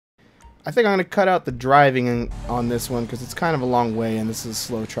I think I'm going to cut out the driving on this one because it's kind of a long way and this is a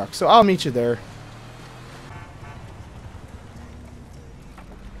slow truck. So I'll meet you there.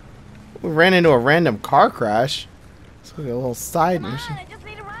 We ran into a random car crash. It's like a little side mission. I just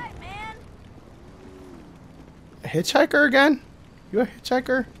need a ride, man. A hitchhiker again? You a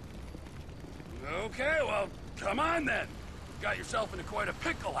hitchhiker? Okay, well, come on then. Got yourself into quite a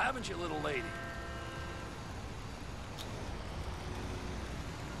pickle, haven't you, little lady?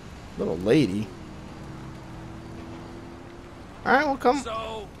 Little lady. Alright, well come.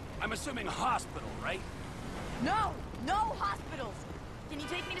 So, I'm assuming hospital, right? No hospitals. Can you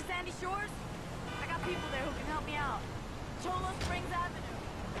take me to Sandy Shores? I got people there who can help me out. Cholo Springs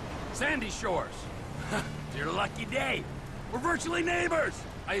Avenue. Sandy Shores. It's your lucky day. We're virtually neighbors.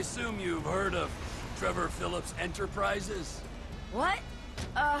 I assume you've heard of Trevor Phillips Enterprises? What?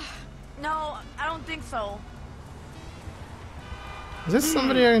 No, I don't think so. Is this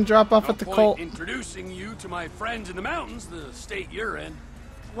somebody I can drop off No at the point cult? introducing you to my friends in the mountains, the state you're in.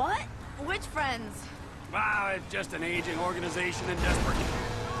 What? Which friends? Wow, it's just an aging organization in desperate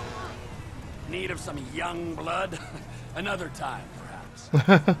need of some young blood. Another time, perhaps.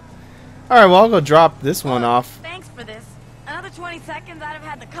 Alright, well I'll go drop this one off. Thanks for this. Another 20 seconds, I'd have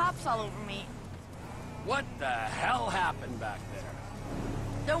had the cops all over me. What the hell happened back there?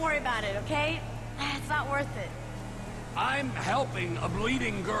 Don't worry about it, okay? It's not worth it. I'm helping a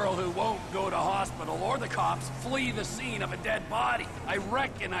bleeding girl who won't go to hospital or the cops flee the scene of a dead body. I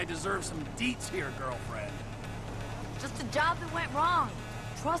reckon I deserve some deets here, girlfriend. Just a job that went wrong.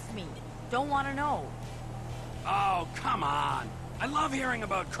 Trust me. Don't want to know. Oh, come on. I love hearing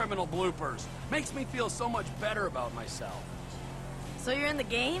about criminal bloopers. Makes me feel so much better about myself. So you're in the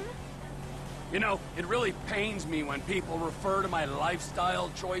game? You know, it really pains me when people refer to my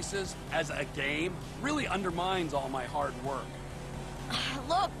lifestyle choices as a game. Really undermines all my hard work.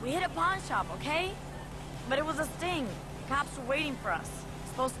 Look, we hit a pawn shop, okay? But it was a sting. Cops were waiting for us.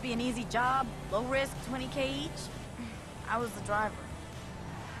 Supposed to be an easy job, low risk, 20K each. I was the driver.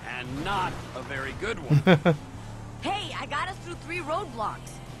 And not a very good one. Hey, I got us through 3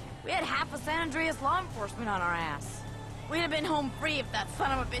 roadblocks. We had half of San Andreas law enforcement on our ass. We'd have been home free if that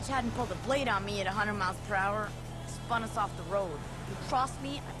son of a bitch hadn't pulled a blade on me at 100 miles per hour. Spun us off the road. You crossed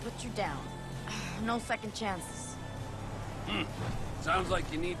me, I put you down. No second chances. Sounds like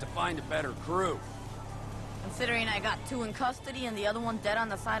you need to find a better crew. Considering I got 2 in custody and the other one dead on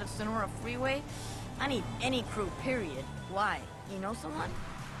the side of Sonora Freeway, I need any crew, period. Why? You know someone?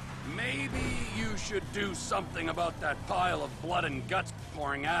 Maybe you should do something about that pile of blood and guts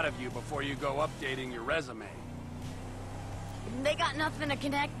pouring out of you before you go updating your resume. They got nothing to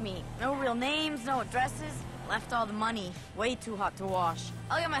connect me. No real names, no addresses. Left all the money. Way too hot to wash.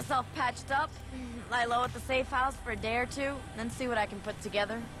 I'll get myself patched up, lie low at the safe house for a day or 2, then see what I can put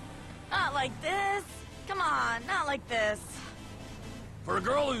together. Not like this. Come on, not like this. For a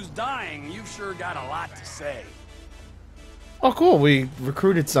girl who's dying, you've sure got a lot to say. Oh cool, we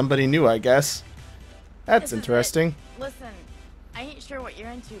recruited somebody new, I guess. That's This is interesting. it. Listen, I ain't sure what you're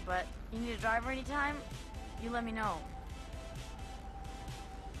into, but you need a driver anytime? You let me know.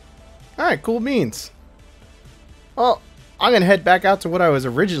 Alright, cool beans. Well, I'm gonna head back out to what I was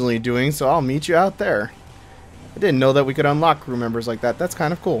originally doing, so I'll meet you out there. I didn't know that we could unlock crew members like that. That's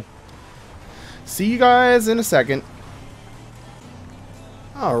kind of cool. See you guys in a second.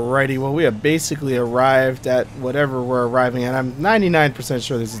 Alrighty, well we have basically arrived at whatever we're arriving at. I'm 99%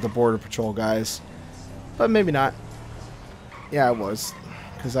 sure this is the Border Patrol guys. But maybe not. Yeah, it was.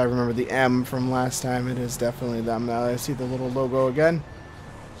 Because I remember the M from last time. It is definitely them. Now I see the little logo again.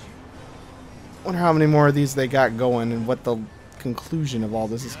 Wonder how many more of these they got going and what the conclusion of all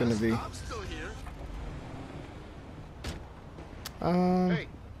this is going to be. I'm still here. Hey.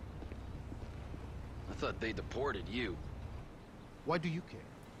 I thought they deported you. Why do you care?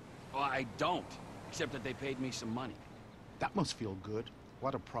 Well, I don't. Except that they paid me some money. That must feel good.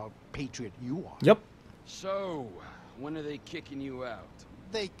 What a proud patriot you are. Yep. So, when are they kicking you out?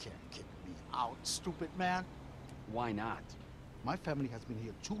 They can't kick me out, stupid man. Why not? My family has been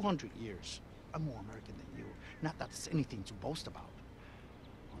here 200 years. I'm more American than you. Not that it's anything to boast about.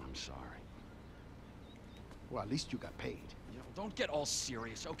 Well, I'm sorry. Well, at least you got paid. You know, don't get all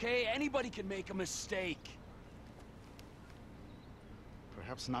serious, okay? Anybody can make a mistake.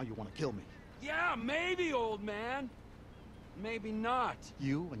 Perhaps now you want to kill me. Yeah, maybe, old man. Maybe not.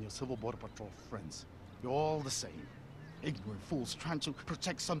 You and your Civil Border Patrol friends, you're all the same. Ignorant fools trying to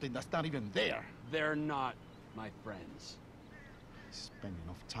protect something that's not even there. They're not my friends. Spend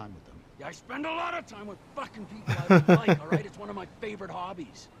enough time with them. Yeah, I spend a lot of time with fucking people I don't like, alright? It's one of my favorite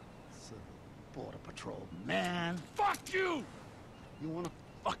hobbies. Civil Border Patrol, man. Fuck you! You wanna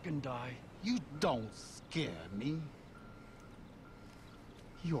fucking die. You don't scare me.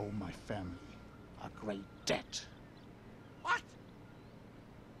 You owe my family a great debt. What?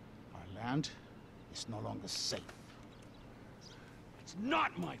 Our land is no longer safe. It's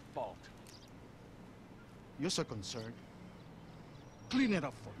not my fault. You're so concerned. Clean it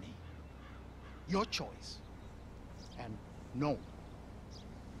up for me. Your choice. And no,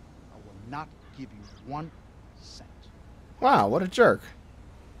 I will not give you 1 cent. Wow, what a jerk.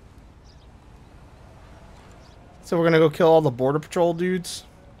 So we're gonna go kill all the border patrol dudes?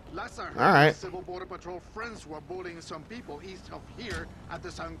 Last I heard, All right. Civil Border Patrol friends were bullying some people east of here at the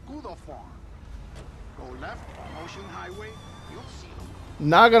Sancudo farm. Go left, Ocean Highway, you'll see them.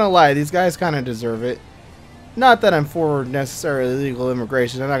 Not gonna lie, these guys kind of deserve it. Not that I'm for necessarily illegal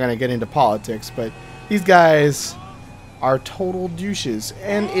immigration. I'm not gonna get into politics, but these guys are total douches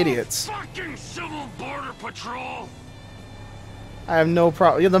and idiots. Fucking Civil Border Patrol! I have no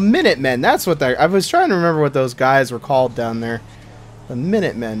problem. Yeah, the Minutemen. That's what they. I was trying to remember what those guys were called down there. The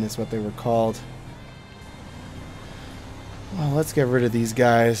Minutemen is what they were called. Well, let's get rid of these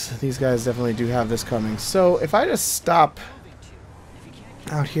guys. These guys definitely do have this coming. So if I just stop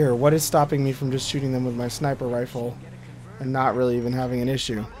out here, what is stopping me from just shooting them with my sniper rifle and not really even having an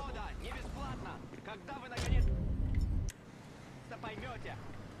issue?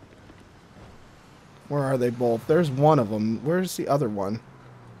 Where are they both? There's one of them. Where's the other one?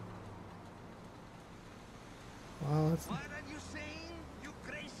 Well, let's... What are you saying, you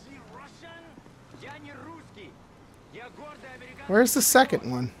crazy Russian? Я не русский. Я гордый американский. Where's the second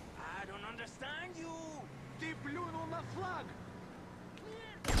one? I don't understand you. Ты плюнул на флаг.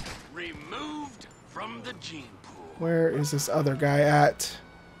 Removed from the gene pool. Where is this other guy at?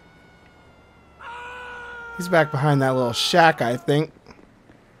 He's back behind that little shack, I think.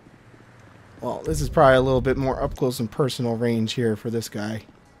 Well, this is probably a little bit more up close and personal range here for this guy.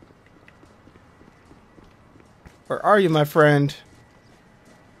 Where are you, my friend?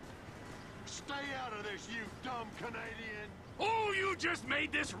 Stay out of this, you dumb Canadian. Oh, you just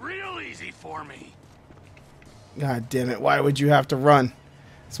made this real easy for me. God damn it, why would you have to run?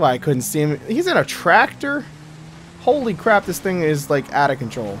 That's why I couldn't see him. He's in a tractor? Holy crap, this thing is like out of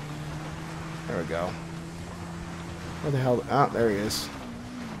control. There we go. Where the hell? Oh, there he is.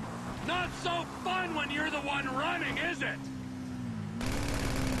 Not so fun when you're the one running, is it?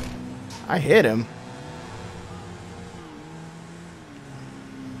 I hit him.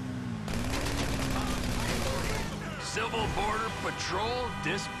 Civil Border Patrol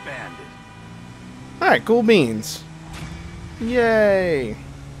disbanded. Alright, cool beans. Yay.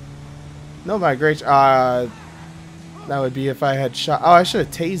 No migration. That would be if I had shot. Oh, I should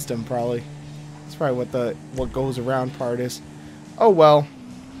have tased him probably. That's probably what goes around part is. Oh well.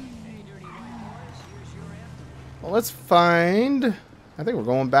 Well, let's find... I think we're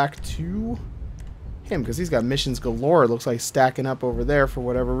going back to him because he's got missions galore. It looks like stacking up over there for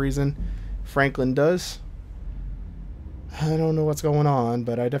whatever reason. Franklin does. I don't know what's going on,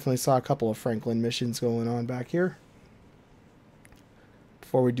 but I definitely saw a couple of Franklin missions going on back here.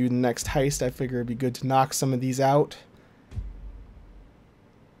 Before we do the next heist, I figure it'd be good to knock some of these out.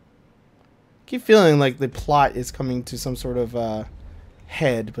 Keep feeling like the plot is coming to some sort of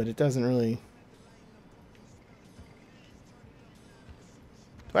head, but it doesn't really...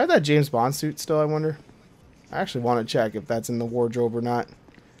 Do I have that James Bond suit still, I wonder? I actually want to check if that's in the wardrobe or not.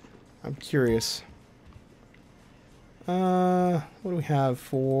 I'm curious. What do we have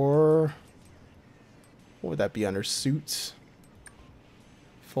for... What would that be under? Suits?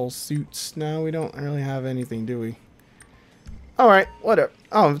 Full suits? No, we don't really have anything, do we? Alright, whatever.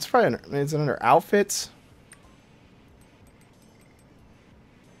 Oh, it's probably under... Is it under outfits?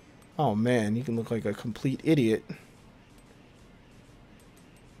 Oh man, you can look like a complete idiot.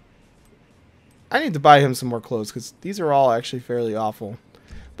 I need to buy him some more clothes because these are all actually fairly awful.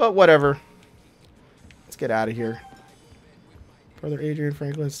 But whatever. Let's get out of here. Brother Adrian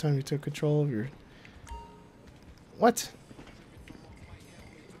Franklin, it's time you took control of your... What?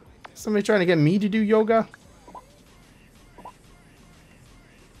 Somebody trying to get me to do yoga?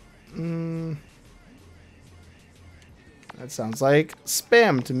 That sounds like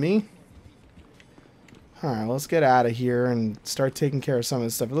spam to me. Alright, let's get out of here and start taking care of some of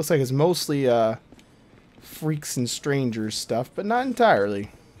this stuff. It looks like it's mostly freaks and strangers stuff, but not entirely.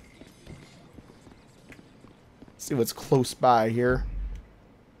 Let's see what's close by here.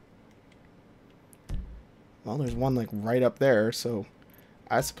 Well, there's one like right up there, so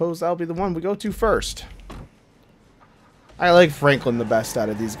I suppose that'll be the one we go to first. I like Franklin the best out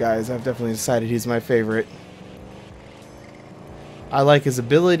of these guys. I've definitely decided he's my favorite. I like his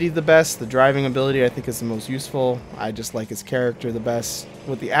ability the best. The driving ability I think is the most useful. I just like his character the best.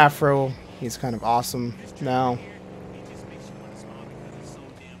 With the afro, he's kind of awesome now.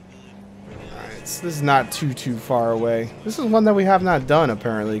 Alright, so this is not too far away. This is one that we have not done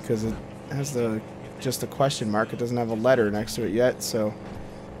apparently because it has just a question mark. It doesn't have a letter next to it yet, so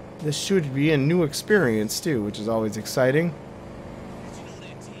this should be a new experience too, which is always exciting.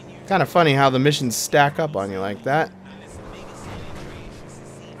 Kind of funny how the missions stack up on you like that.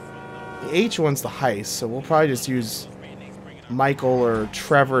 The H one's the heist, so we'll probably just use Michael or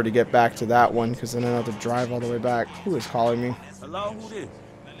Trevor to get back to that one, because then I don't have to drive all the way back. Who is calling me? Hello, who this?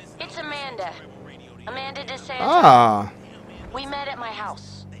 It's Amanda. Amanda DeSanta. Ah. We met at my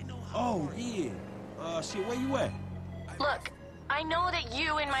house. Oh, yeah. Shit, where you at? Look, I know that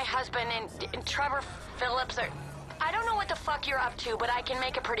you and my husband and Trevor Phillips are... I don't know what the fuck you're up to, but I can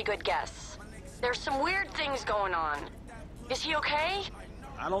make a pretty good guess. There's some weird things going on. Is he okay?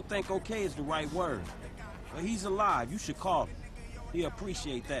 I don't think okay is the right word. But he's alive. You should call him. He'll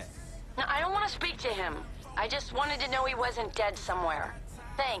appreciate that. No, I don't want to speak to him. I just wanted to know he wasn't dead somewhere.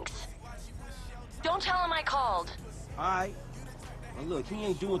 Thanks. Don't tell him I called. All right. Well, look, he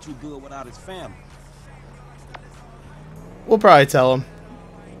ain't doing too good without his family. We'll probably tell him.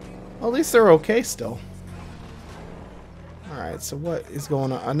 Well, at least they're okay still. Alright, so what is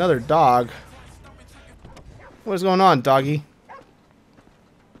going on? Another dog. What is going on, doggy?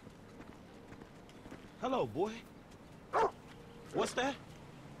 Hello, boy. What's that?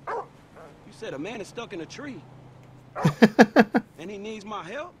 You said a man is stuck in a tree. And he needs my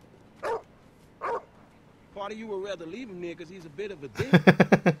help? Part of you would rather leave him there because he's a bit of a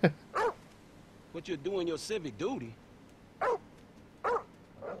dick. But you're doing your civic duty.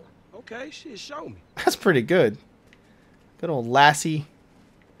 Okay, shit, show me. That's pretty good. Good old Lassie.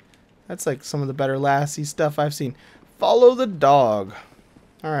 That's like some of the better Lassie stuff I've seen. Follow the dog.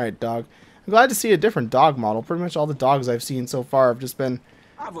 Alright, dog. I'm glad to see a different dog model. Pretty much all the dogs I've seen so far have just been...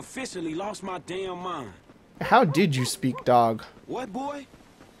 I've officially lost my damn mind. How did you speak dog? What, boy?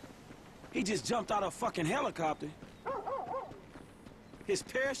 He just jumped out of a fucking helicopter. His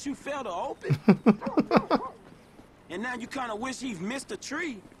parachute fell to open. And now you kind of wish he missed a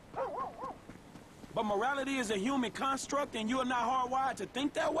tree. But morality is a human construct and you're not hardwired to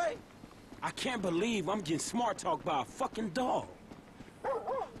think that way? I can't believe I'm getting smart talked by a fucking dog.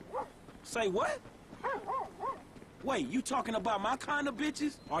 Say what? Wait, you talking about my kind of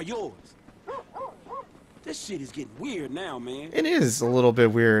bitches or yours? This shit is getting weird now, man. It is a little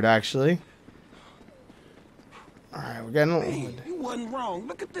bit weird, actually. Alright, we're getting... Man, you wasn't wrong.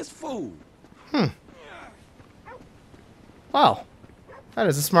 Look at this fool. Wow. That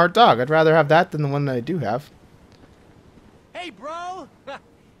is a smart dog. I'd rather have that than the one that I do have. Hey, bro!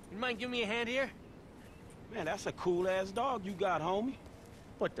 You mind giving me a hand here? Man, that's a cool-ass dog you got, homie.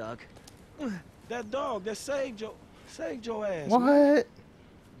 What dog? That dog that saved your ass. What? Man.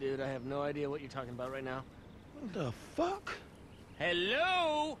 Dude, I have no idea what you're talking about right now. What the fuck?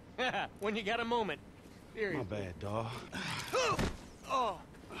 Hello? When you got a moment. Seriously. My bad, dog.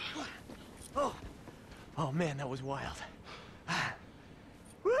 Oh man, that was wild.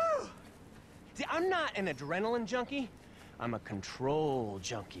 Woo! See, I'm not an adrenaline junkie. I'm a control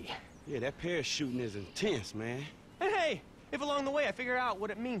junkie. Yeah, that parachuting is intense, man. And hey, if along the way I figure out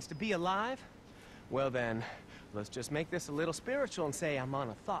what it means to be alive, well then, let's just make this a little spiritual and say I'm on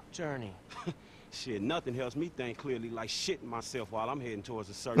a thought journey. Shit, nothing helps me think clearly like shitting myself while I'm heading towards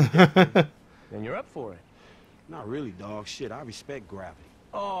a certain destination. Then you're up for it. Not really, dog. Shit, I respect gravity.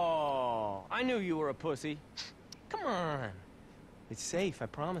 Oh, I knew you were a pussy. Come on. It's safe, I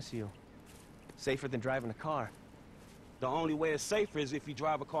promise you. Safer than driving a car. The only way it's safer is if you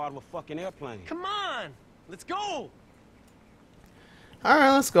drive a car out of a fucking airplane. Come on! Let's go!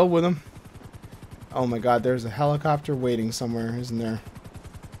 Alright, let's go with him. Oh my god, there's a helicopter waiting somewhere, isn't there?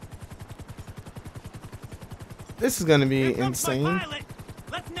 This is gonna be insane.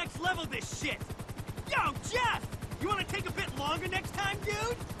 Let's next level this shit! Yo, Jeff! You wanna take a bit longer next time,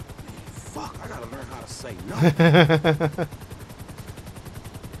 dude? Fuck, I gotta learn how to say no.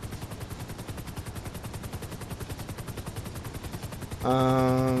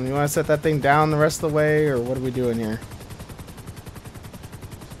 You want to set that thing down the rest of the way, or what are we doing here?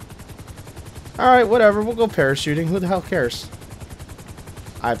 Alright, whatever. We'll go parachuting. Who the hell cares?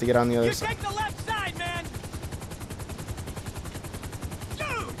 I have to get on the other side. Take the left side, man!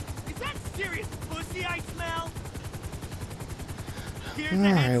 Dude! Is that serious pussy I smell?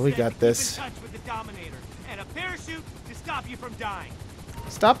 Alright, we got this. Keep in touch with the Dominator, and a parachute to stop you from dying.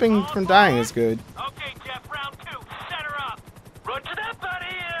 Stopping from dying is good. Okay, Jeff, round 2. Set her up. Roger that, buddy.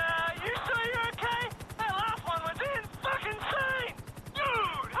 You sure you're okay? That last one was fucking insane.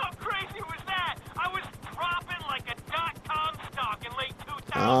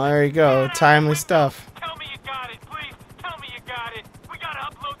 Oh, there you go. Timely stuff. Tell me you got it, please. Tell me you got it. We gotta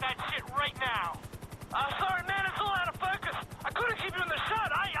upload that shit right now. Sorry, man, it's all out of focus. I couldn't keep you in the shot.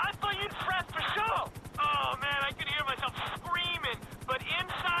 I thought you'd fret for sure. Oh, man, I could hear myself screaming. But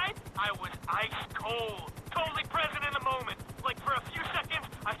inside, I was ice cold. Totally present in the moment. Like, for a few seconds,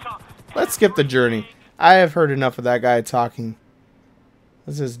 I saw... Let's skip the journey. I have heard enough of that guy talking.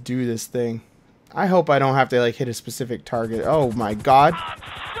 Let's just do this thing. I hope I don't have to, like, hit a specific target. Oh, my God. I'm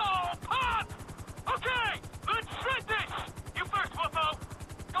so pumped! Okay, let's shred this! You first, Wuffo.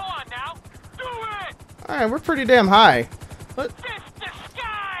 Go on now. Do it! Alright, we're pretty damn high. This the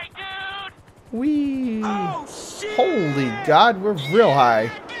sky, dude! Whee! Oh, shit! Holy God, we're real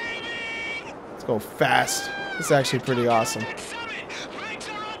high. Let's go fast. This is actually pretty awesome.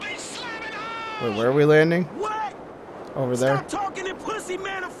 Wait, where are we landing? What? Over there? Stop talking in pussy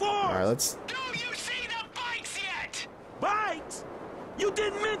metaphors! Alright, let's... Do you see the bikes yet? Bikes? You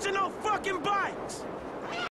didn't mention no fucking bikes!